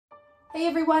Hey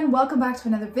everyone, welcome back to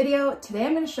another video. Today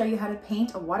I'm going to show you how to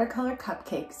paint a watercolor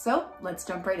cupcake. So let's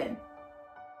jump right in.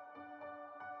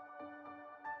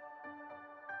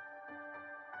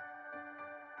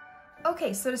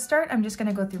 Okay, so to start, I'm just going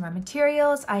to go through my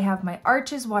materials. I have my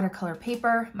Arches watercolor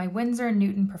paper, my Winsor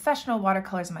Newton professional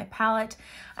watercolors in my palette.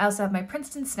 I also have my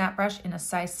Princeton snap brush in a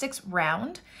size 6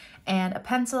 round, and a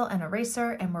pencil and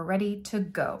eraser, and we're ready to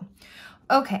go.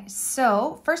 Okay,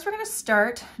 so first we're going to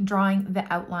start drawing the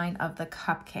outline of the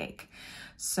cupcake.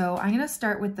 So I'm going to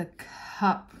start with the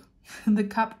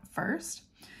cup first,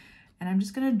 and I'm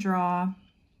just going to draw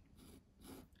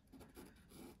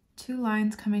 2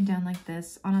 lines coming down like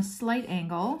this on a slight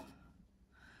angle.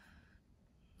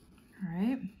 All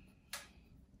right,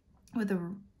 with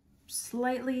a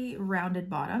slightly rounded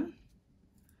bottom,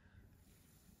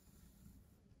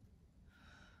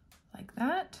 like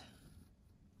that.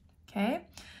 Okay,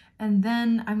 and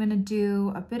then I'm gonna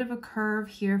do a bit of a curve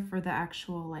here for the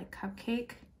actual like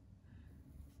cupcake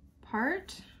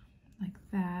part, like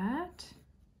that.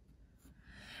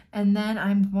 And then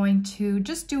I'm going to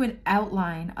just do an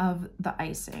outline of the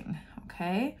icing,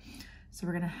 okay? So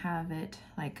we're gonna have it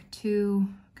like 2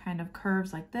 kind of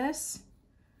curves like this.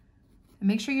 And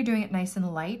make sure you're doing it nice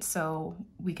and light so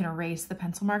we can erase the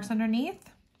pencil marks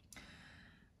underneath.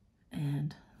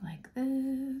 And like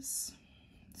this.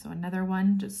 So another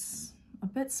one, just a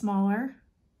bit smaller.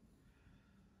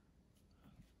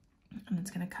 And it's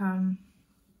gonna come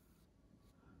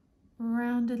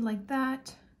rounded like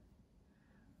that.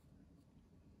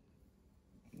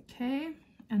 Okay,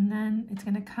 and then it's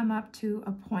gonna come up to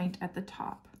a point at the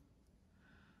top.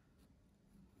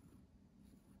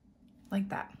 Like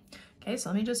that. Okay, so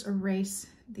let me just erase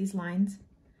these lines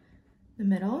in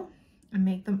the middle and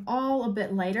make them all a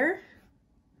bit lighter.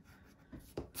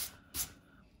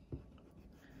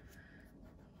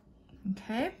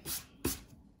 Okay,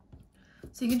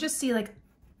 so you can just see like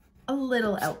a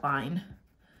little outline,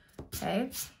 okay?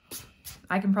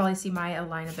 I can probably see my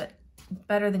outline a bit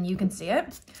better than you can see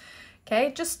it,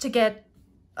 okay? Just to get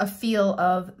a feel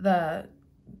of the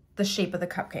shape of the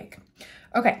cupcake.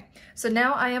 Okay, so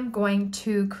now I am going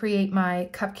to create my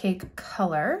cupcake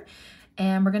color,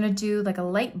 and we're gonna do like a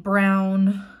light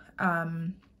brown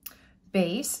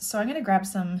base. So I'm gonna grab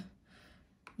some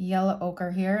yellow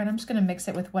ochre here, and I'm just gonna mix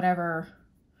it with whatever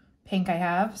pink I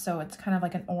have, so it's kind of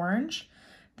like an orange.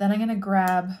 Then I'm gonna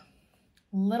grab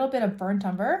a little bit of burnt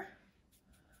umber,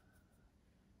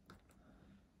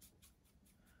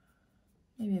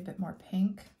 maybe a bit more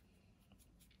pink.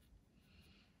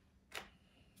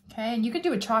 Okay, and you could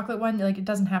do a chocolate one, like it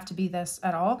doesn't have to be this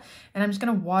at all. And I'm just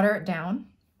gonna water it down,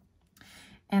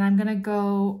 and I'm gonna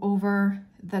go over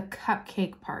the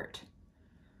cupcake part,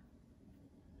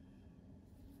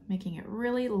 making it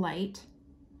really light.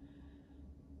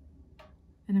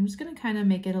 And I'm just gonna kind of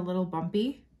make it a little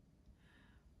bumpy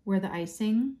where the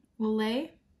icing will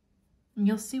lay. And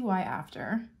you'll see why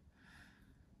after.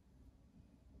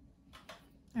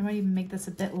 I might even make this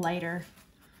a bit lighter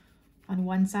on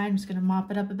one side. I'm just gonna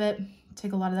mop it up a bit,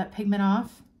 take a lot of that pigment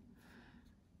off,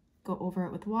 go over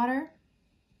it with water.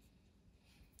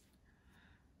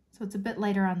 So it's a bit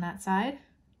lighter on that side.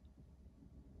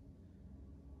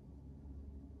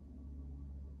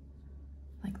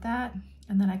 Like that,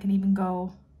 and then I can even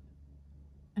go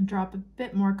and drop a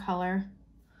bit more color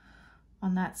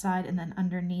on that side and then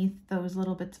underneath those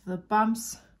little bits of the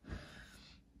bumps.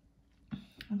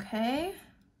 Okay.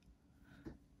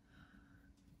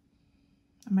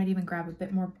 I might even grab a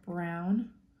bit more brown,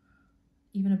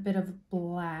 even a bit of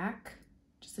black,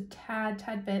 just a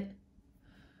tad bit,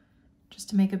 just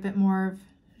to make a bit more of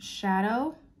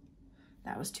shadow.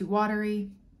 That was too watery,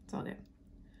 it's all good.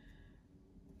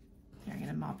 Here, I'm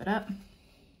gonna mop it up.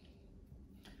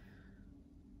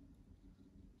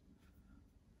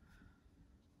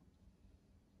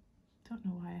 Don't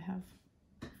know why I have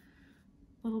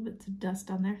little bits of dust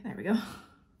on there. There we go.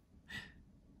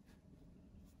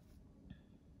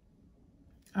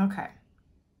 Okay.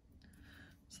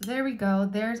 So there we go.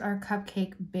 There's our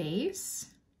cupcake base.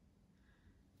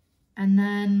 And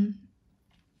then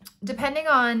depending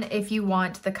on if you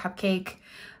want the cupcake,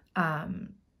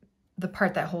 the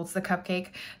part that holds the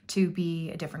cupcake to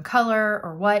be a different color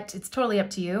or what, it's totally up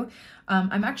to you.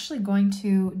 I'm actually going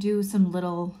to do some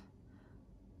little,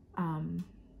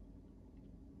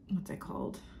 what's it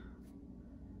called?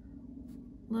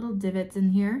 Little divots in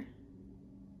here.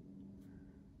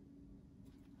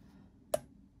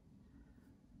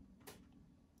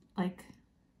 Like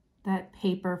that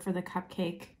paper for the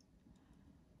cupcake.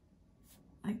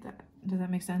 Like that. Does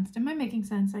that make sense? Am I making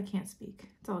sense? I can't speak.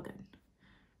 It's all good.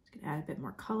 Just gonna add a bit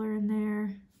more color in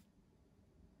there.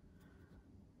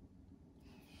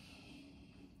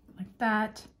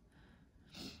 that.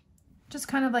 Just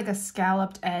kind of like a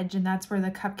scalloped edge, and that's where the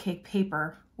cupcake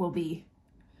paper will be.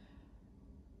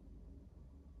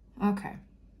 Okay,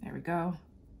 there we go.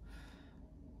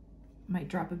 Might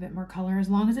drop a bit more color as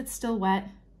long as it's still wet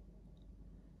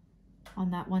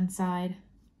on that one side.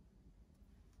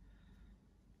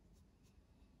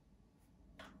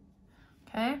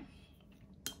 Okay,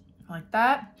 like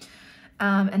that.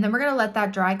 And then we're gonna let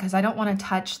that dry because I don't want to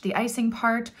touch the icing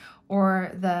part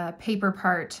or the paper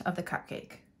part of the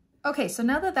cupcake. Okay, so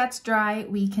now that that's dry,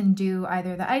 we can do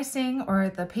either the icing or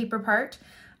the paper part.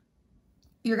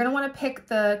 You're gonna wanna pick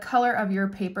the color of your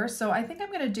paper. So I think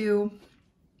I'm gonna do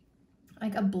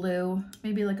like a blue,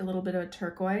 maybe like a little bit of a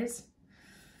turquoise.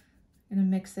 I'm gonna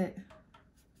mix it.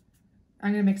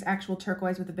 I'm gonna mix actual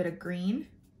turquoise with a bit of green.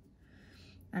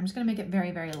 I'm just gonna make it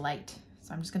very, very light.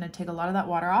 So I'm just gonna take a lot of that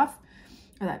water off,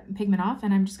 or that pigment off,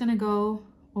 and I'm just gonna go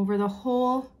over the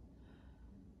whole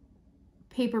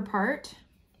paper part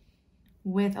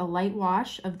with a light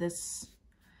wash of this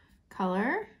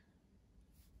color.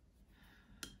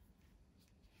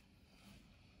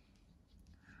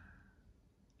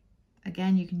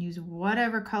 Again, you can use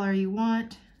whatever color you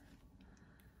want.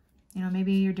 You know,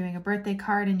 maybe you're doing a birthday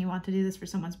card and you want to do this for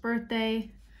someone's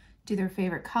birthday, do their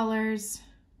favorite colors.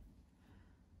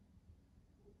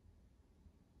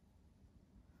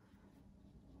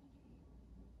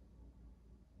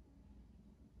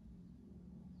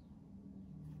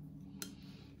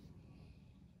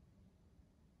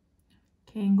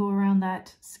 Okay, and go around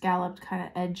that scalloped kind of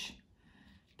edge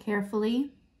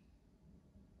carefully.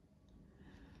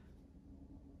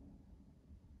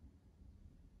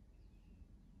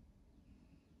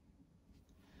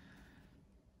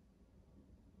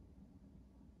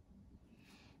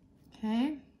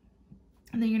 Okay,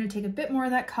 and then you're gonna take a bit more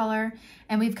of that color,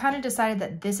 and we've kind of decided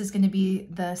that this is gonna be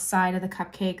the side of the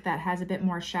cupcake that has a bit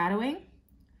more shading,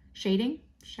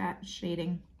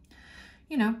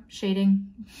 you know, shading.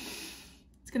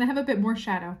 It's gonna have a bit more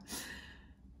shadow.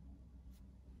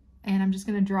 And I'm just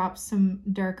gonna drop some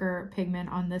darker pigment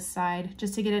on this side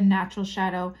just to get a natural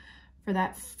shadow for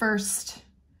that first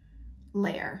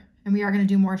layer. And we are gonna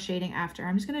do more shading after.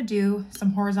 I'm just gonna do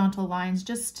some horizontal lines,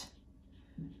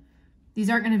 these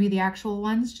aren't gonna be the actual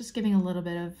ones, just giving a little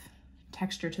bit of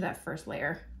texture to that first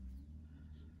layer.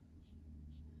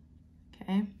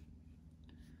 Okay.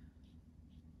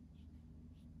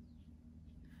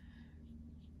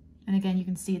 And again, you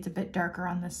can see it's a bit darker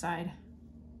on this side.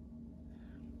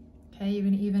 Okay, you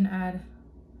can even add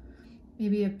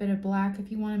maybe a bit of black if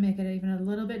you want to make it even a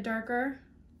little bit darker.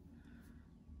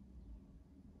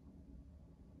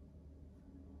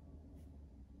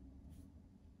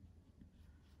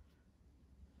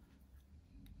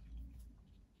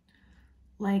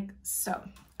 Like so.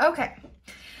 Okay,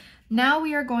 now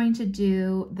we are going to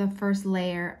do the first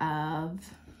layer of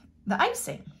the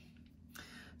icing.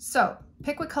 So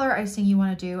pick what color icing you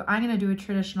want to do. I'm going to do a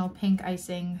traditional pink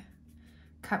icing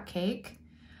cupcake.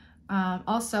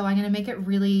 Also, I'm going to make it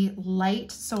really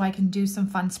light so I can do some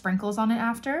fun sprinkles on it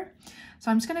after.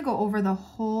 So I'm just going to go over the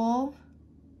whole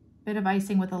bit of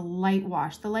icing with a light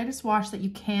wash, the lightest wash that you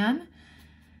can.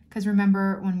 Because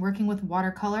remember, when working with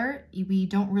watercolor, we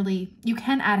don't really, you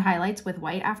can add highlights with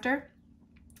white after,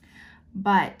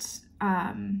 but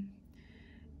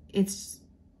it's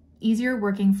easier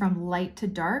working from light to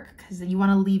dark because you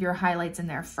want to leave your highlights in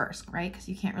there first, right? Because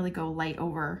you can't really go light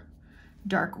over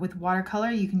dark with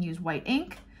watercolor. You can use white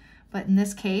ink, but in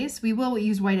this case, we will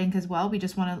use white ink as well. We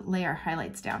just want to lay our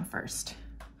highlights down first.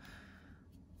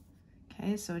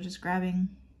 Okay, so just grabbing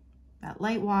that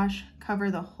light wash, cover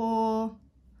the whole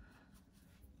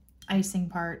icing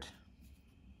part.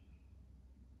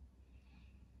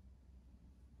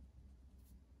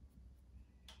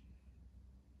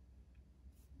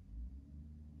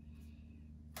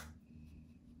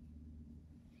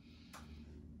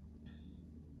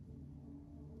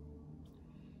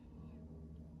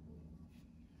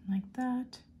 Like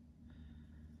that.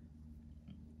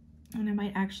 And I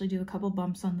might actually do a couple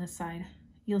bumps on this side.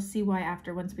 You'll see why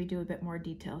after once we do a bit more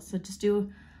detail. So just do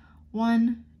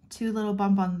 1, 2 little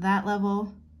bump on that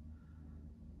level,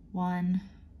 1,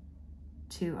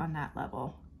 2 on that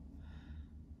level.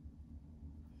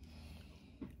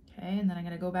 Okay, and then I'm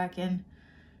gonna go back in,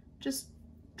 just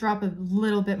drop a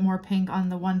little bit more pink on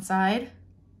the one side.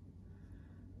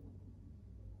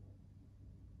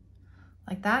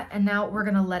 Like that, and now we're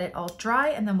gonna let it all dry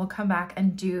and then we'll come back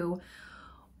and do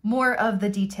more of the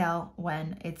detail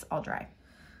when it's all dry.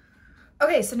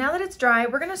 Okay, so now that it's dry,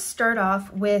 we're gonna start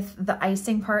off with the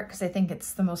icing part because I think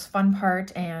it's the most fun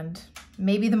part and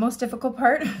maybe the most difficult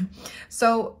part.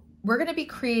 So we're gonna be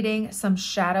creating some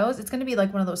shadows. It's gonna be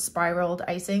like one of those spiraled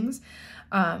icings.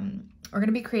 We're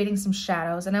gonna be creating some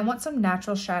shadows, and I want some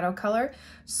natural shadow color.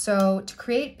 So to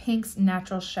create Pink's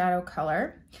natural shadow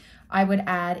color, I would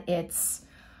add its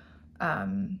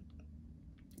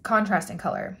contrasting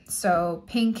color. So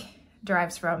Pink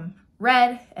derives from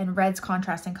red, and red's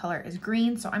contrasting color is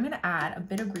green. So I'm gonna add a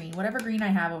bit of green, whatever green I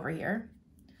have over here,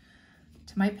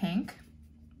 to my Pink.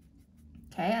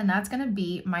 Okay, and that's gonna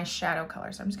be my shadow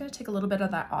color. So I'm just gonna take a little bit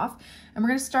of that off, and we're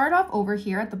gonna start off over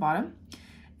here at the bottom,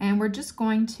 and we're just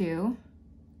going to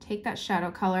take that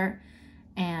shadow color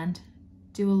and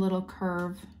do a little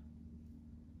curve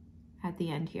at the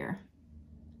end here,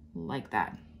 like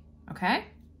that, okay?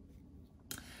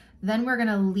 Then we're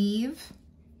gonna leave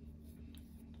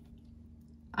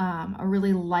a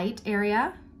really light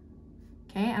area,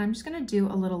 okay? And I'm just gonna do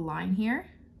a little line here.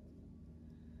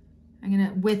 I'm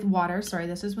gonna, with water, sorry,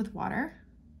 this is with water.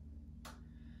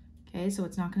 Okay, so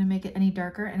it's not gonna make it any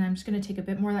darker, and I'm just gonna take a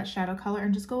bit more of that shadow color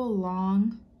and just go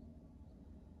along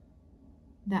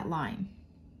that line.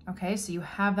 Okay, so you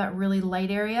have that really light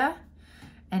area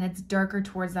and it's darker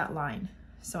towards that line.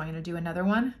 So I'm gonna do another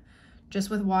one just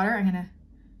with water. I'm gonna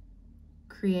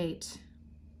create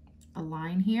a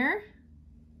line here.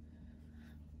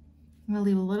 I'm gonna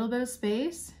leave a little bit of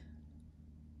space.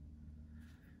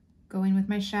 Go in with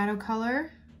my shadow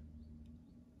color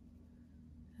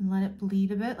and let it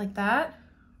bleed a bit like that,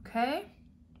 okay?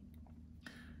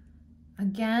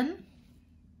 Again,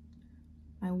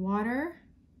 my water.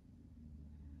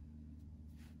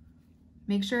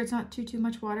 Make sure it's not too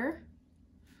much water.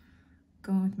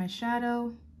 Going with my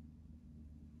shadow.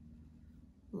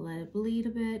 Let it bleed a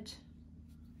bit,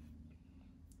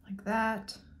 like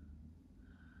that.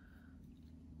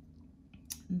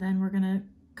 And then we're gonna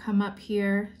come up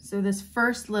here. So this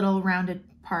first little rounded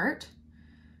part,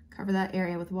 cover that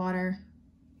area with water.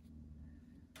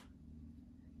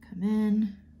 Come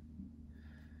in,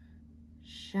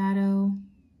 shadow.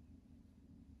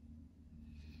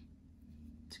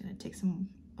 Just gonna take some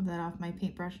of that off my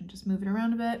paintbrush and just move it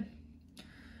around a bit.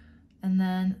 And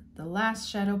then the last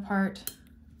shadow part,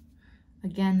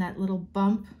 again, that little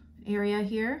bump area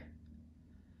here.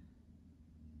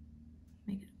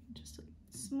 Make it just a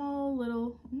small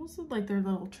little, almost look like they're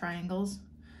little triangles.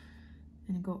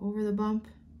 And go over the bump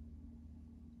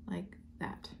like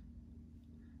that.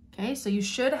 Okay, so you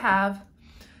should have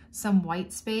some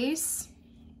white space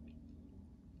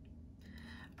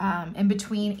in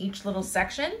between each little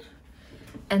section.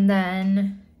 And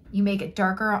then you make it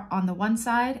darker on the one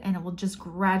side and it will just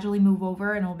gradually move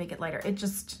over and it will make it lighter. It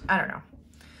just, I don't know.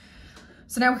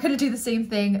 So now we're gonna do the same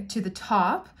thing to the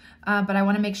top, but I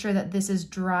wanna make sure that this is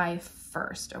dry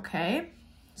first, okay?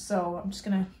 So I'm just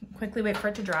gonna quickly wait for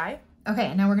it to dry. Okay,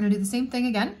 and now we're gonna do the same thing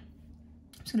again.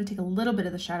 I'm just gonna take a little bit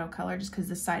of the shadow color just because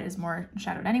this side is more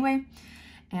shadowed anyway.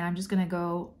 And I'm just gonna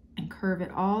go and curve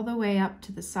it all the way up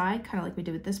to the side, kind of like we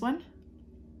did with this one.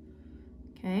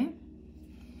 Okay.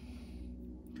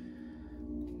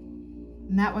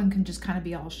 And that one can just kind of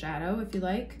be all shadow if you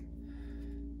like.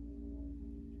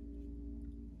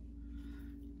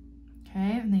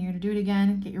 Okay, and then you're gonna do it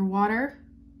again. Get your water.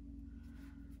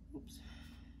 Oops.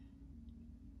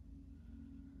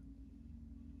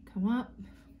 Come up.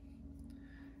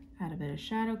 Add a bit of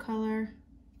shadow color,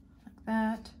 like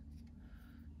that.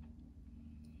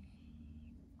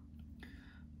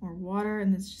 More water,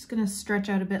 and it's just gonna stretch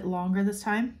out a bit longer this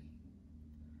time.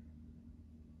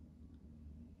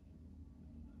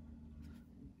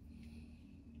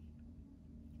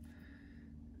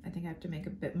 I think I have to make a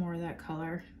bit more of that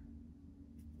color.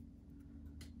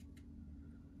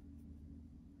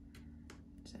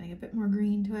 Just adding a bit more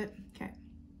green to it. Okay.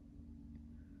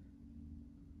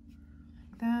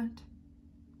 Like that.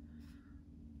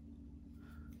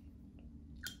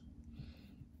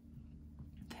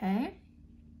 Okay.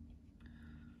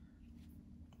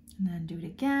 And then do it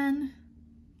again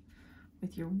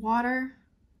with your water.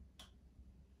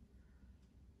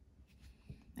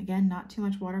 Again, not too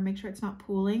much water. Make sure it's not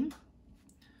pooling.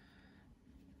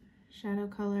 Shadow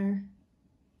color.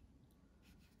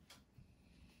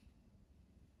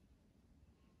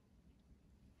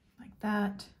 Like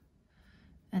that.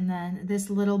 And then this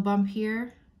little bump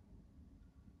here.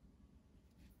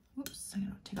 Oops, I'm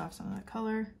gonna take off some of that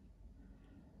color.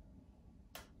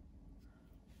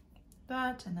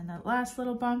 That, and then that last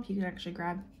little bump, you can actually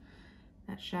grab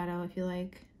that shadow if you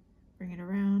like, bring it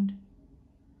around.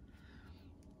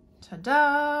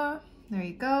 Ta-da! There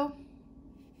you go.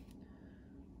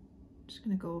 Just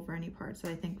gonna go over any parts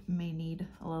that I think may need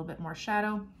a little bit more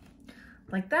shadow,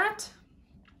 like that.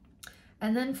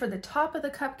 And then for the top of the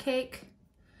cupcake,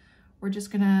 we're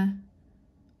just gonna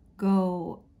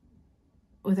go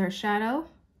with our shadow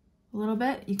a little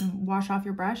bit. You can wash off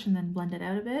your brush and then blend it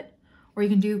out a bit. Or you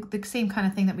can do the same kind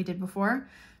of thing that we did before.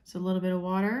 So a little bit of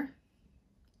water.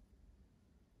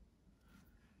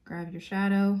 Grab your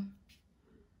shadow.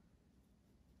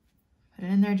 Put it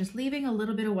in there, just leaving a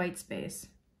little bit of white space.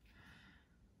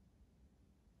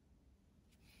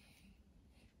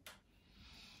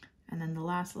 And then the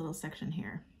last little section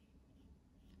here.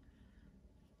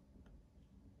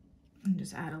 And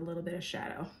just add a little bit of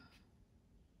shadow.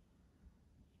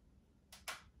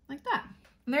 Like that.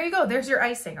 And there you go, there's your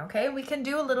icing, okay? We can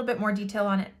do a little bit more detail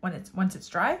on it once it's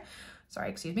dry. Sorry,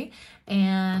 excuse me.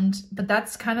 But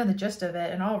that's kind of the gist of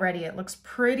it, and already it looks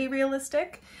pretty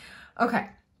realistic. Okay,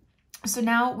 so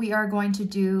now we are going to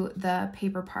do the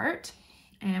paper part,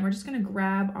 and we're just gonna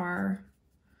grab our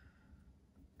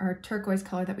turquoise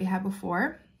color that we had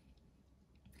before.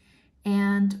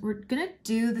 And we're gonna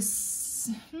do this,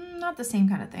 not the same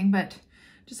kind of thing, but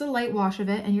just a light wash of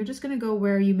it, and you're just gonna go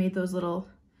where you made those little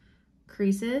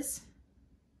creases,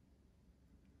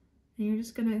 and you're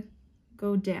just gonna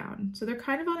go down. So they're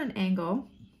kind of on an angle,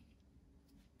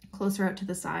 closer out to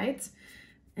the sides.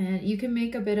 And you can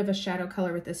make a bit of a shadow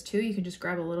color with this too. You can just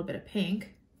grab a little bit of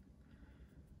pink,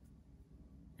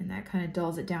 and that kind of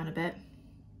dulls it down a bit.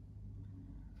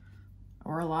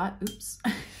 Or a lot, oops.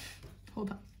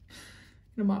 Hold on,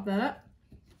 I'm gonna mop that up.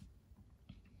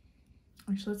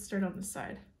 Actually, let's start on this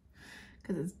side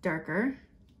because it's darker.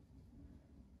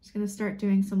 Just gonna start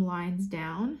doing some lines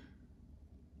down.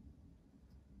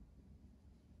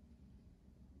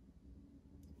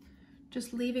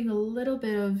 Just leaving a little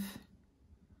bit of,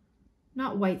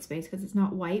 not white space because it's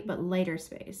not white, but lighter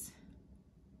space.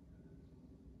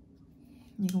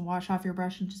 You can wash off your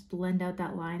brush and just blend out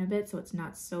that line a bit so it's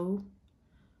not so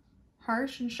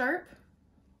harsh and sharp.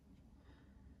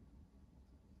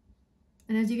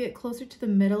 And as you get closer to the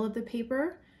middle of the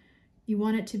paper, you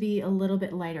want it to be a little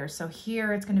bit lighter. So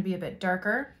here it's going to be a bit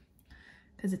darker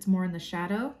because it's more in the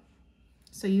shadow.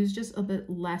 So use just a bit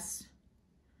less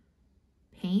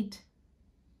paint.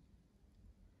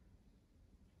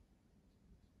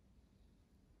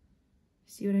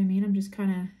 See what I mean? I'm just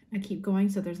I keep going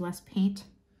so there's less paint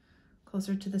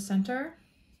closer to the center.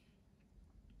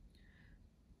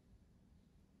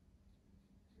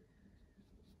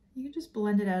 You can just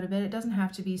blend it out a bit. It doesn't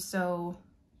have to be so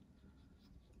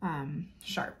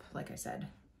sharp, like I said,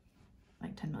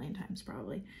 like 10 million times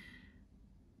probably.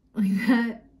 Like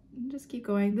that. Just keep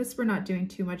going. This, we're not doing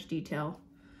too much detail.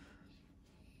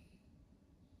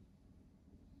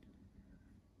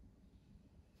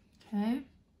 Okay.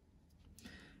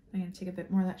 I'm going to take a bit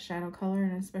more of that shadow color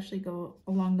and especially go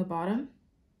along the bottom.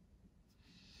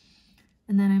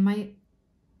 And then I might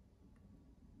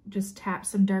just tap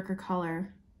some darker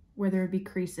color where there would be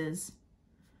creases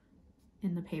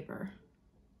in the paper.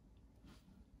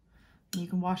 You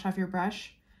can wash off your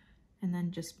brush and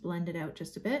then just blend it out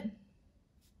just a bit.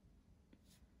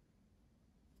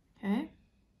 Okay.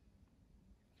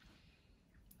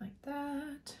 Like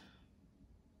that.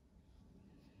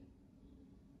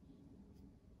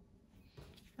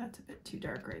 That's a bit too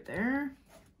dark right there.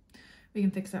 We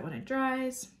can fix that when it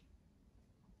dries.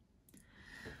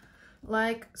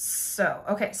 Like so.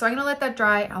 Okay, so I'm gonna let that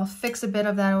dry. I'll fix a bit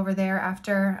of that over there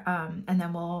after, and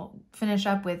then we'll finish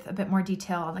up with a bit more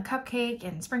detail on the cupcake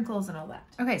and sprinkles and all that.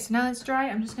 Okay, so now it's dry.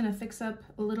 I'm just gonna fix up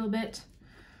a little bit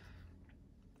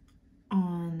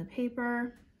on the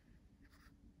paper.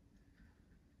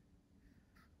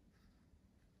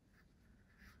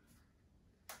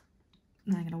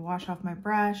 And I'm gonna wash off my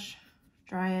brush,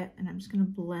 dry it, and I'm just gonna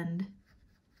blend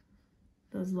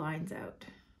those lines out.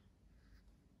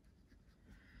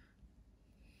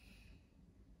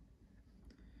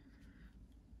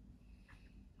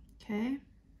 Okay.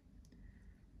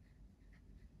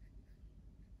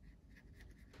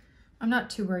 I'm not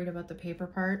too worried about the paper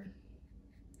part.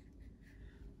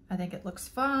 I think it looks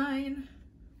fine.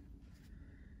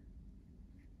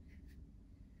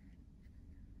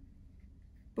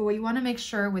 But what you want to make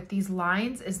sure with these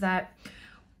lines is that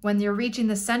when you're reaching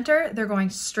the center, they're going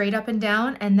straight up and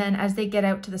down, and then as they get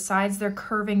out to the sides, they're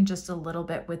curving just a little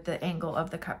bit with the angle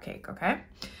of the cupcake, okay?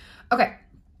 Okay,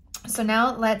 so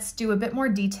now let's do a bit more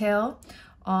detail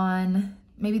on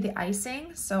maybe the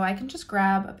icing. So I can just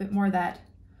grab a bit more of that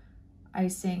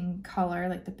icing color,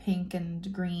 like the pink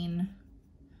and green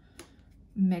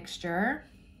mixture,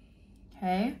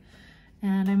 okay?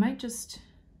 And I might just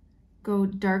go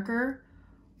darker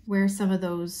where some of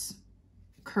those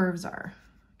curves are,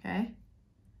 okay?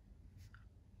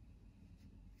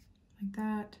 Like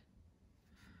that,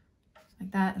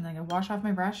 and then I wash off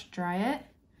my brush, dry it,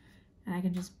 And I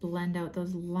can just blend out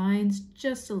those lines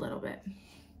just a little bit.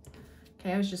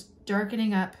 Okay, I was just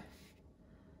darkening up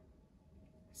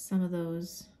some of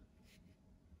those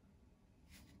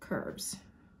curves.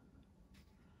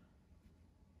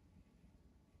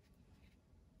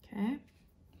 Okay,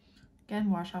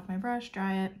 again, wash off my brush,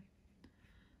 dry it,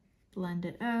 blend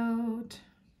it out.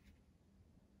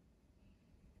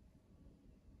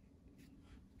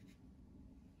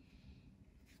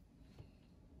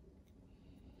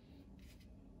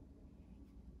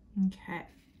 Okay.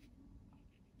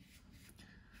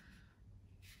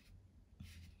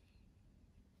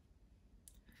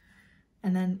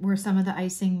 And then where some of the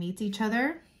icing meets each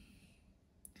other,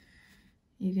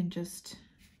 you can just,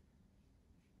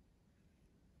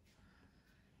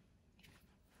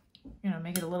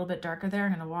 make it a little bit darker there.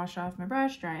 I'm gonna wash off my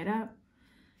brush, dry it up,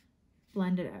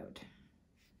 blend it out,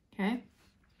 okay?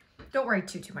 Don't worry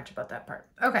too much about that part.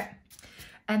 Okay,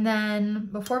 and then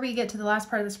before we get to the last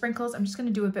part of the sprinkles, I'm just gonna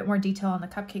do a bit more detail on the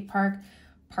cupcake part.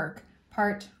 I'm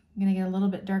gonna get a little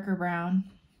bit darker brown,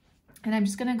 and I'm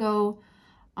just gonna go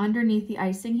underneath the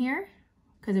icing here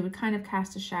because it would kind of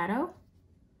cast a shadow.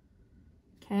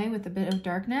 Okay, with a bit of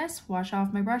darkness, wash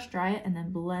off my brush, dry it, and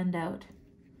then blend out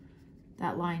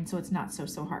that line so it's not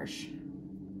so harsh.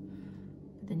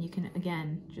 But then you can,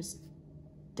 again, just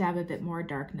dab a bit more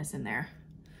darkness in there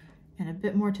and a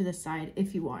bit more to the side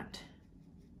if you want.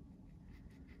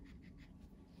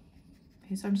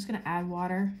 Okay, so I'm just gonna add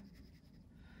water.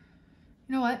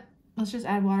 You know what? Let's just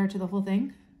add water to the whole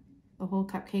thing, the whole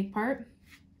cupcake part.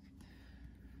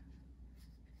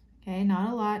 Okay,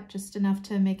 not a lot, just enough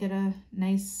to make it a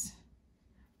nice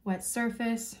wet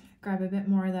surface. Grab a bit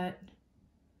more of that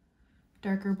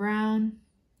darker brown,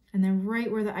 and then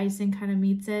right where the icing kind of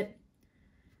meets it,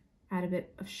 add a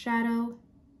bit of shadow.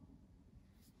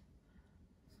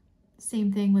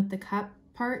 Same thing with the cup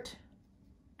part,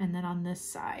 and then on this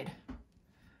side.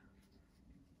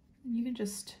 You can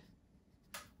just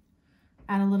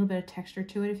add a little bit of texture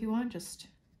to it if you want, just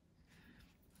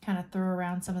kind of throw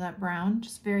around some of that brown,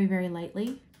 just very, very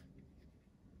lightly.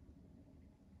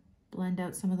 Blend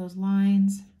out some of those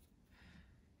lines.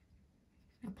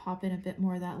 I'll pop in a bit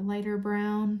more of that lighter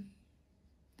brown.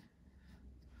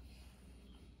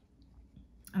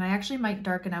 And I actually might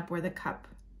darken up where the cup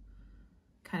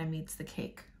kind of meets the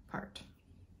cake part.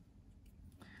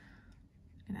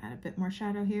 I'm gonna add a bit more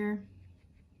shadow here.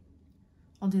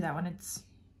 I'll do that when it's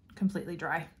completely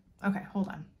dry. Okay, hold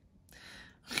on.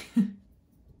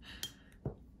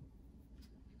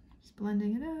 Just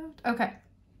blending it out. Okay,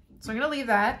 so I'm gonna leave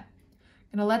that.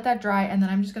 I'm gonna let that dry, and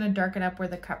then I'm just gonna darken up where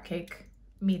the cupcake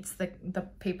meets the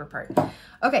paper part.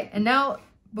 Okay, and now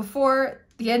before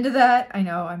the end of that, I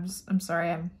know I'm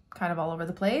sorry, I'm kind of all over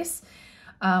the place.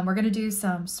 We're gonna do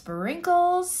some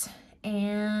sprinkles,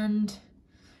 and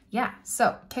yeah,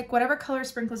 so pick whatever color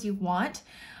sprinkles you want.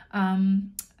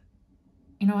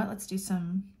 You know what, let's do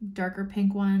some darker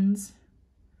pink ones,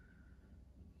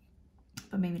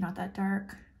 but maybe not that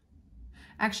dark.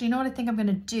 Actually, you know what I think I'm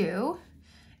gonna do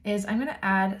is I'm gonna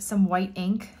add some white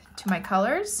ink to my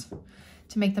colors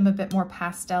to make them a bit more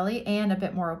pastel-y and a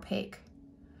bit more opaque.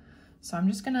 So I'm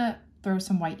just gonna throw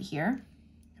some white here.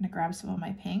 I'm gonna grab some of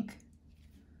my pink.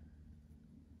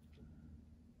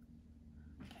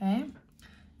 Okay,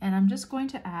 and I'm just going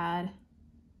to add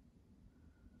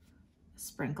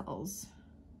sprinkles.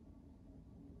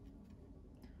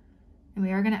 And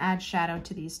we are gonna add shadow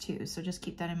to these too, so just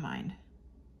keep that in mind.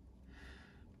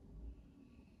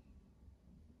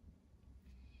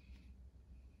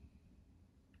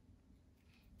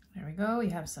 There we go, we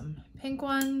have some pink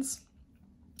ones.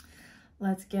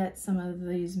 Let's get some of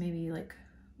these maybe like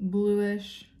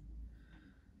bluish.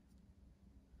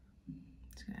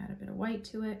 Just gonna add a bit of white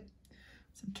to it.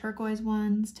 Some turquoise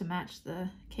ones to match the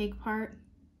cake part.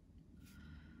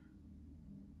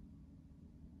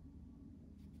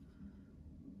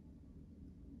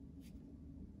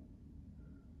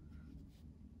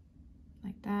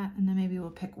 Like that, and then maybe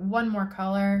we'll pick one more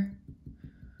color.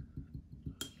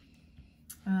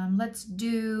 Let's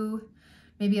do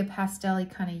maybe a pastel-y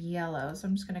kind of yellow. So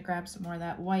I'm just gonna grab some more of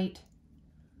that white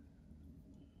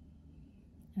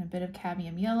and a bit of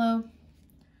cadmium yellow.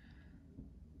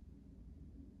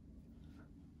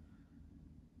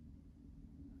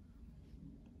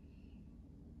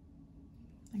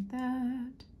 Like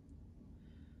that.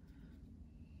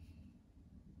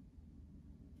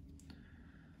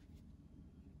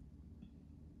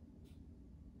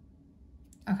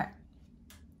 Okay.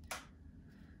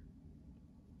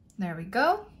 There we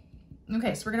go.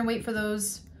 Okay, so we're gonna wait for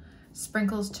those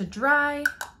sprinkles to dry.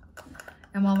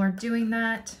 And while we're doing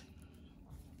that,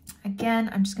 again,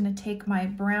 I'm just gonna take my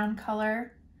brown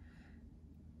color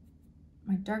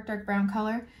my dark brown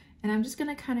color, and I'm just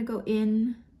gonna kind of go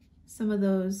in some of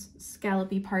those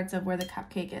scallopy parts of where the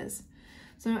cupcake is.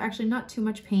 So actually not too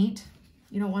much paint.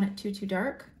 You don't want it too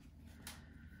dark,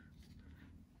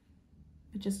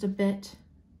 but just a bit,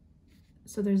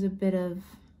 so there's a bit of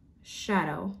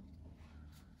shadow.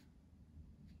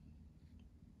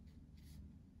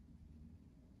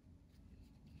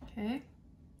 Okay.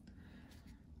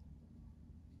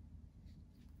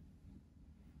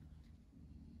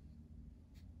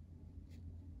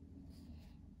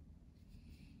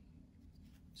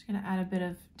 Just gonna add a bit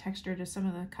of texture to some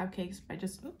of the cupcakes by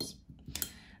just, oops,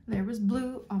 there was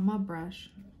blue on my brush.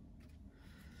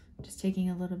 Just taking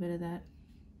a little bit of that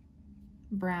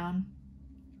brown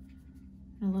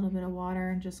and a little bit of water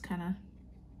and just kind of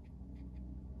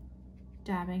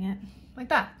dabbing it like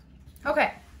that.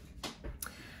 Okay.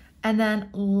 And then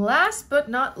last but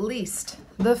not least,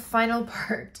 the final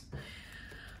part.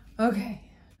 Okay,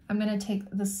 I'm gonna take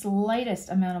the slightest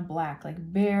amount of black, like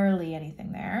barely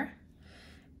anything there,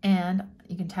 and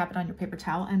you can tap it on your paper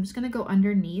towel. I'm just gonna go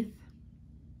underneath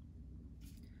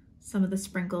some of the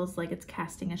sprinkles like it's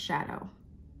casting a shadow.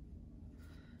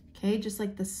 Okay, just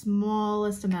like the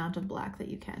smallest amount of black that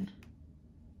you can.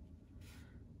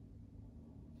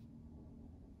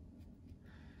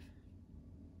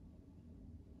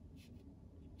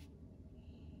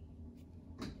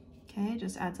 Okay,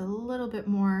 just adds a little bit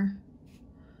more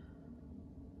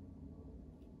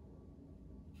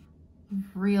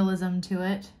realism to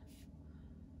it.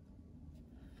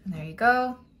 And there you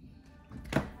go.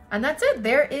 And that's it.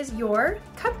 There is your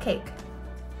cupcake.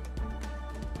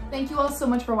 Thank you all so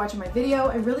much for watching my video.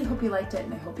 I really hope you liked it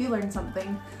and I hope you learned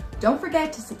something. Don't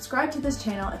forget to subscribe to this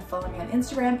channel and follow me on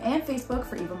Instagram and Facebook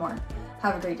for even more.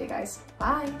 Have a great day, guys.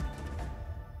 Bye.